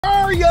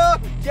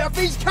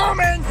Jeffy's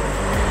coming!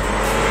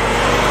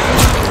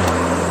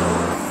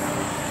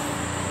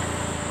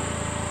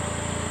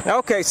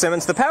 Okay,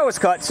 Simmons, the power's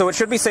cut, so it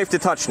should be safe to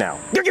touch now.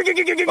 Oh,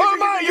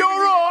 mate, you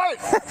alright?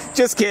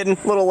 Just kidding.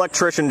 Little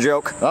electrician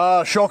joke.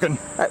 Shocking.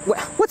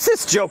 What's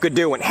this joker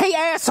doing? Hey,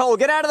 asshole,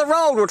 get out of the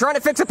road. We're trying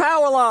to fix a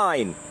power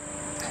line.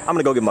 I'm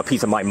gonna go give him a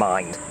piece of my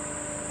mind.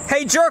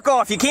 Hey, jerk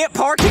off, you can't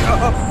park here.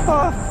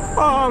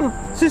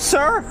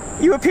 Sir,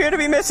 you appear to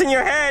be missing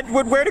your head.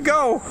 Where to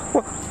go?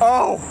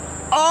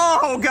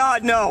 Oh,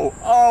 God, no.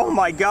 Oh,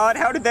 my God,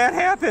 how did that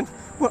happen?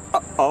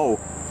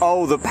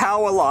 Oh, the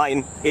power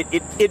line.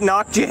 It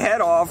knocked your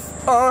head off.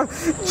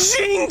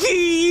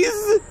 Jinkies!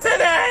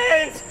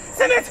 Simmons!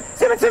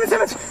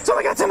 Oh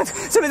my God, Simmons,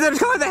 they're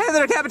calling the head of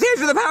the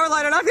decapitation of the power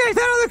line and knocked the head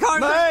out of the car.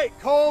 Mate,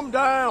 calm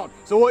down.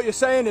 So what you're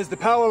saying is the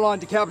power line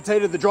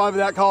decapitated the driver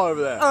of that car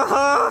over there?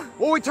 Uh-huh.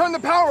 Well, we turned the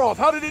power off.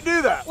 How did it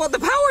do that? Well, the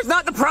power's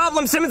not the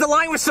problem, Simmons. The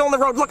line was still on the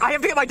road. Look, I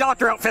have to get my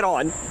doctor outfit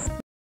on.